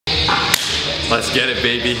Let's get it,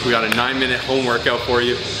 baby. We got a 9-minute home workout for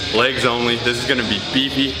you. Legs only. This is gonna be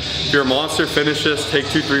beefy. If you're a monster, finish this. Take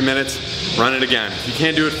 2-3 minutes. Run it again. If you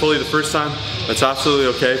can't do it fully the first time, that's absolutely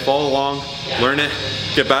okay. Follow along, learn it,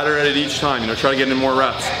 get better at it each time. You know, try to get in more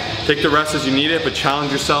reps. Take the rest as you need it, but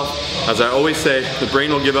challenge yourself. As I always say, the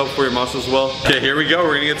brain will give out for your muscles will. Okay, here we go.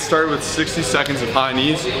 We're gonna get started with 60 seconds of high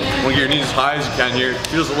knees. You wanna get your knees as high as you can here. It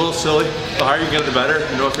feels a little silly. The higher you get, the better.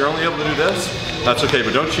 You know, if you're only able to do this, that's okay,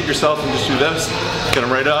 but don't cheat yourself and just do this. Get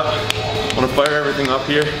them right up. Wanna fire everything up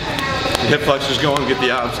here. The hip flexors going, get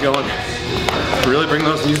the abs going. Really bring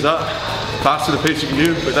those knees up. Faster the pace you can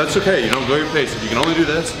do, but that's okay. You don't go your pace. If you can only do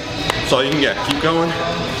this, that's all you can get. Keep going.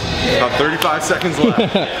 About 35 seconds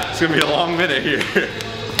left. It's gonna be a long minute here.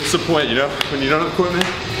 What's the point, you know? When you don't have equipment,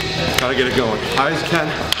 gotta get it going. High as you can.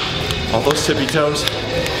 All those tippy toes.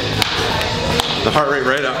 The heart rate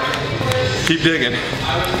right up. Keep digging.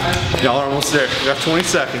 Y'all are almost there. You got 20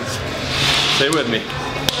 seconds. Stay with me.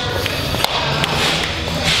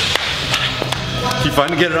 Keep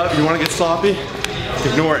fighting to get it up. You wanna get sloppy?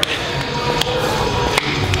 Ignore it.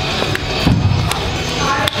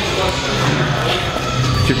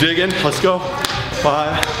 Keep digging, let's go.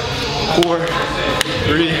 5, 4,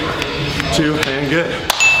 3, 2, and good.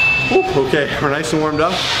 Woo. Okay, we're nice and warmed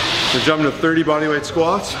up. We're jumping to 30 bodyweight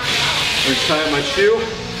squats. I'm gonna tie up my shoe.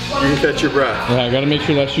 You can catch your breath. Yeah, I gotta make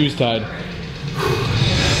sure that shoe's tied.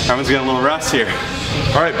 Everyone's getting a little rest here.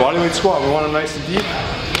 All right, bodyweight squat. We want them nice and deep.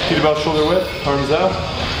 Feet about shoulder width, arms out.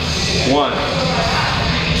 1,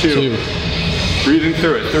 2. Breathing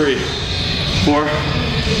through it. 3, 4.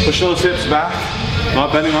 Push those hips back.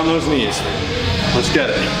 Not bending on those knees. Let's get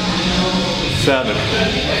it. 7,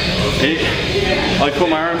 8. I like to put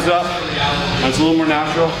my arms up. That's a little more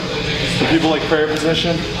natural. Some people like prayer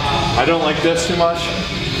position. I don't like this too much.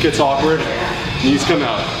 It gets awkward. Knees come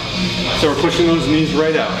out. So we're pushing those knees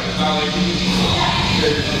right out.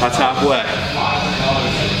 That's halfway.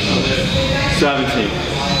 17,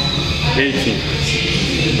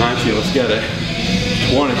 18, 19. Let's get it.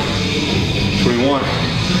 20, 21.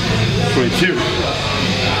 22,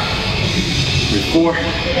 24,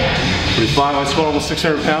 25. I squat almost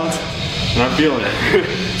 600 pounds and I'm feeling it.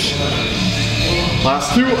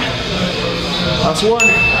 Last 2, last 1.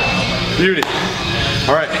 Beauty.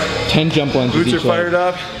 All right. 10 jump lunges. Glutes are fired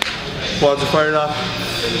up, quads are fired up.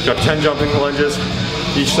 Got 10 jumping lunges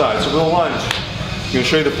each side. So we'll lunge. I'm gonna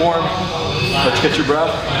show you the form. Let's get your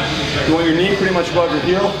breath. You want your knee pretty much above your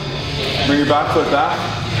heel. Bring your back foot back.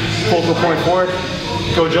 Focal point forward.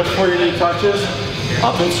 Go just before your knee touches,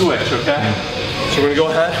 up and switch, okay? So we're gonna go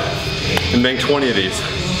ahead and bank 20 of these.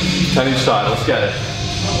 10 each side, let's get it.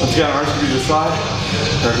 Let's get our arms to the side,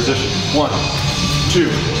 our position. 1,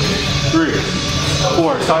 2, 3,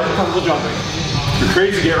 4, side to comfortable jumping. If you're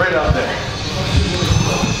crazy, get right up there.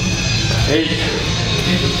 8,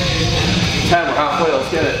 10, we're halfway,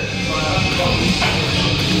 let's get it.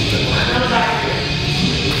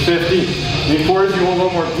 15, lean forward if you want a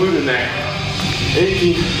little more glute in there.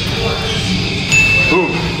 18,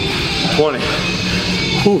 boom, 20,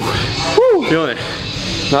 whew, woo, feeling it.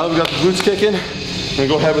 Now that we've got the glutes kicking, I'm gonna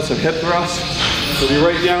go ahead with some hip thrusts. So be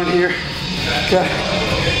right down here, okay,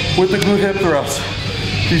 with the glute hip thrusts.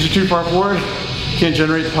 These are too far forward, can't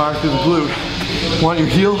generate the power through the glute. Want your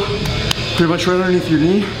heel pretty much right underneath your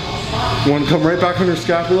knee. You want to come right back under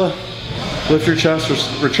scapula, lift your chest,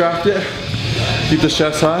 retract it, keep the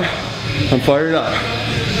chest high, and fire it up.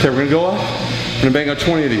 Okay, we're gonna go up. I'm gonna bang out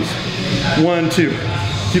 20 of these. 1, 2.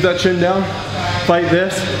 Keep that chin down. Fight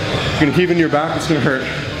this. You're gonna heave into your back, it's gonna hurt.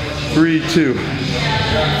 3, 2.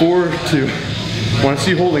 4, 2. Wanna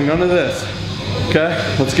see you holding none of this. Okay,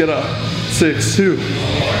 let's get up. 6, 2.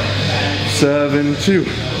 7, 2.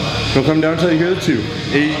 Don't come down until you hear the 2.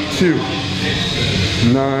 8, 2.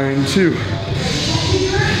 9, 2.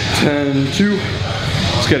 10, 2.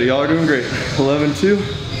 Let's get it, y'all are doing great. 11, 2.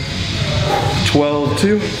 12,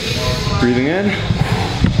 2. Breathing in,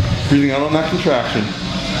 breathing out on that contraction.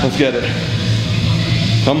 Let's get it.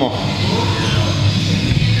 Come on.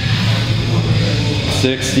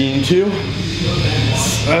 16, 2.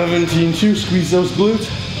 17, 2. Squeeze those glutes.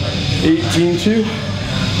 18, 2.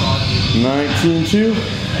 19, 2.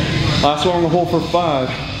 Last one on the hold for 5,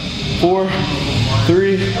 4,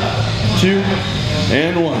 3, 2,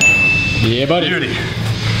 and 1. Yeah, buddy. Beauty.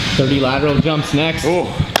 30 lateral jumps next. Oh,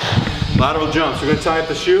 lateral jumps. We're gonna tie up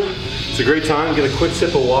the shoe. It's a great time. Get a quick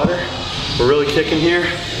sip of water. We're really kicking here.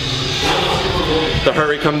 The heart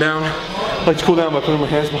rate come down. I like to cool down by putting my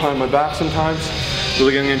hands behind my back sometimes.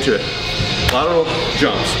 Really getting into it. Lateral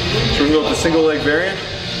jumps. So we're gonna go with the single leg variant.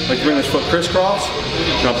 I like to bring this foot crisscross,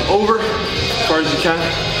 jump over as far as you can.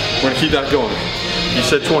 We're gonna keep that going. You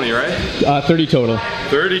said 20, right? 30 total.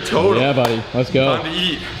 30 total. Yeah, buddy. Let's go. Time to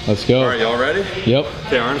eat. Let's go. All right, y'all ready? Yep.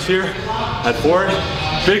 Okay, arms here. Head forward.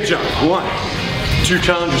 Big jump. 1, 2,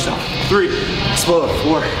 challenge yourself. 3, explode.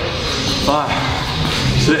 4, 5,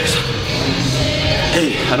 6,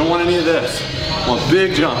 8. I don't want any of this. I want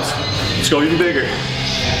big jumps. Let's go even bigger.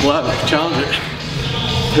 11, challenge it.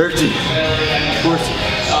 13, 14,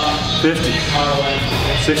 15,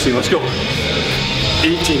 16, let's go.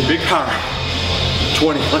 18, big power.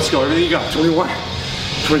 20, let's go, everything you got. 21,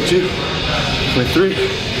 22, 23,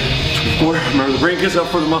 24. Remember the brain gets up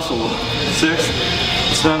for the muscle. 6,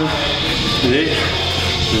 7, 8,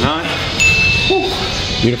 9. Woo.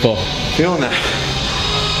 Beautiful. Feeling that.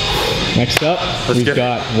 Next up, we've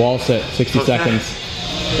got Wallsit, 60 seconds.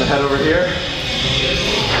 The head over here.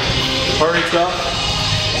 Heart rate's up.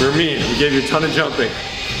 We're mean. We gave you a ton of jumping.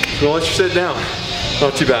 So we'll let you sit down.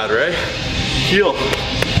 Not too bad, right? Heel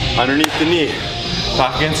underneath the knee.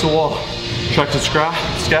 Back against the wall. Truck to scap.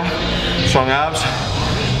 Strong abs.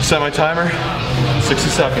 Set my timer. 60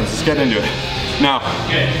 seconds. Let's get into it. Now,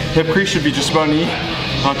 hip crease should be just about knee.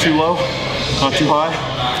 Not too low. Not too high.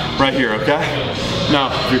 Right here, okay?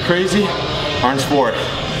 Now, if you're crazy, arms forward.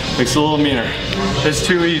 Makes it a little meaner. It's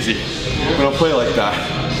too easy. We don't play like that.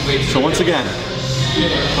 So once again,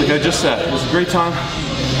 like I just said, it was a great time.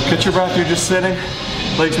 Catch your breath, you're just sitting.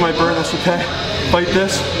 Legs might burn, that's okay. Fight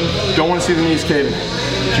this. Don't want to see the knees caving.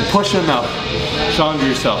 If you push them out, challenge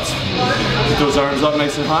yourselves. Get those arms up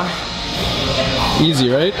nice and high. Easy,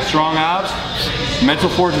 right? Strong abs, mental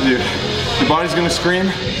fortitude. Your body's gonna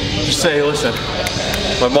scream. Just say, listen,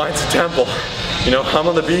 my mind's a temple. You know, I'm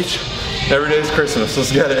on the beach. Every day is Christmas.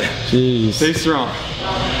 Let's get it. Jeez. Stay strong.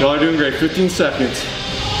 Y'all are doing great. 15 seconds.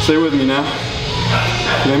 Stay with me now.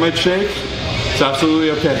 They might shake. It's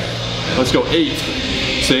absolutely okay. Let's go. 8.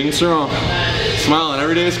 Staying strong. Smiling.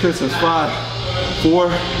 Every day is Christmas. 5,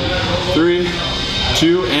 4, 3,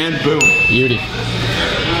 2, and boom. Beauty.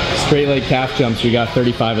 Straight leg calf jumps. We got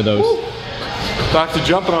 35 of those. Woo. Back to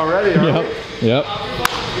jumping already, aren't we? Yep.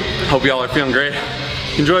 Hope y'all are feeling great.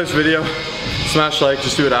 Enjoy this video. Smash like,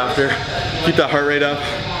 just do it after. Keep that heart rate up.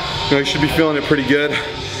 You know, you should be feeling it pretty good.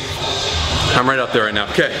 I'm right up there right now.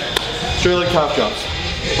 Okay, straight leg calf jumps.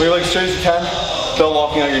 Bring your legs straight as you can, belt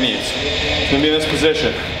walking on your knees. You're gonna be in this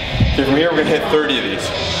position. Okay, from here we're gonna hit 30 of these.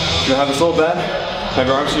 You're gonna have this little bend, have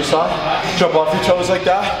your arms to your side, jump off your toes like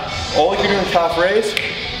that. All you're doing calf raise,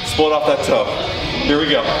 split off that toe. Here we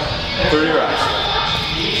go, 30 reps.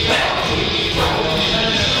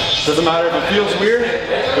 Doesn't matter if it feels weird,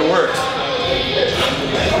 it works.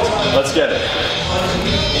 Let's get it.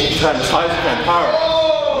 10, as high as you can, power.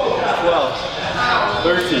 12,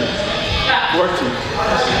 13, 14,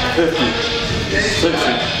 15,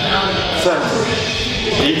 16,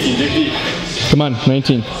 17, 18, dig deep. Come on,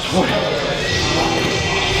 19. 20.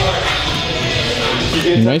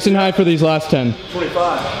 Nice and high for these last 10.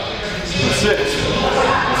 25, 6,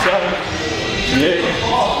 7, 8,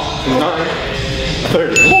 9,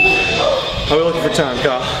 30. How are we looking for time,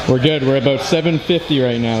 Kyle? We're good. We're about 7:50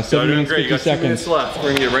 right now. 7 doing minutes, great. 50 You got 2 minutes seconds. left.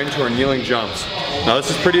 We're gonna get right into our kneeling jumps. Now this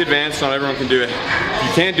is pretty advanced. Not everyone can do it. If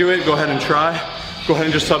you can't do it, go ahead and try. Go ahead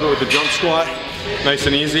and just sub it with the jump squat. Nice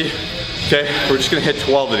and easy. Okay, we're just gonna hit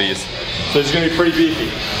 12 of these. So it's gonna be pretty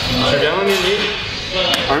beefy. So down on your knee,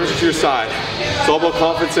 arms to your side. It's all about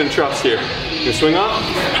confidence and trust here. You swing up.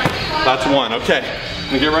 That's 1. Okay, I'm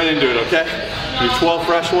gonna get right into it. Okay, do 12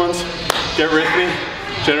 fresh ones. Get with me.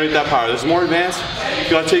 Generate that power. This is more advanced. You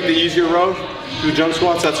gotta take the easier road. Do the jump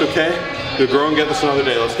squats, that's okay. You'll grow and get this another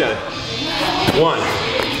day. Let's get it. 1.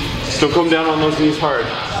 Don't come down on those knees hard.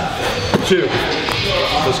 2.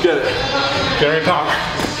 Let's get it. Generate power.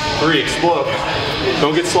 3. Explode.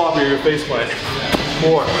 Don't get sloppy or your face plant.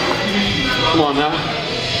 4. Come on now.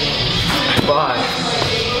 5.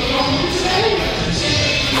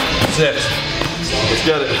 6. Let's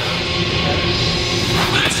get it.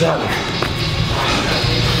 7.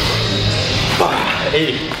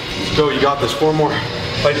 8. Let's go. You got this. 4 more.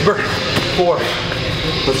 Fight the burn. 4.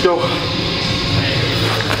 Let's go.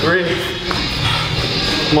 3.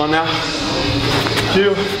 Come on now.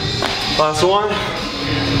 2. Last one.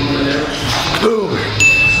 Boom.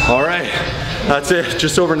 All right. That's it.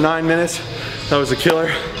 Just over 9 minutes. That was a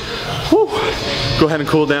killer. Whew. Go ahead and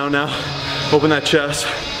cool down now. Open that chest.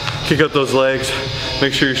 Kick out those legs.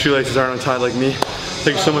 Make sure your shoelaces aren't untied like me.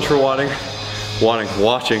 Thank you so much for watching.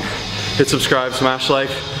 Hit subscribe, smash like.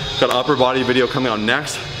 Got an upper body video coming out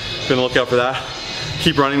next. Be on the lookout for that.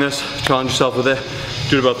 Keep running this, challenge yourself with it.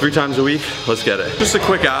 Do it about 3 times a week. Let's get it. Just a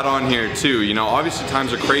quick add-on here too. You know, obviously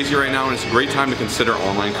times are crazy right now and it's a great time to consider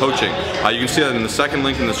online coaching. You can see that in the second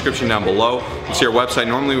link in the description down below. You can see our website.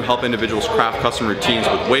 Normally we help individuals craft custom routines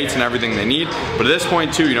with weights and everything they need. But at this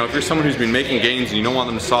point too, you know, if you're someone who's been making gains and you don't want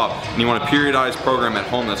them to stop and you want a periodized program at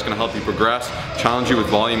home that's going to help you progress, challenge you with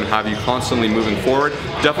volume and have you constantly moving forward,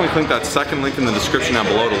 definitely click that second link in the description down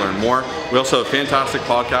below to learn more. We also have a fantastic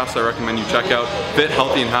podcast I recommend you check out, Fit,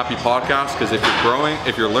 Healthy, and Happy Podcast, because if you're growing,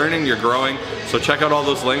 if you're learning, you're growing. So check out all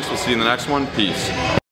those links. We'll see you in the next one. Peace.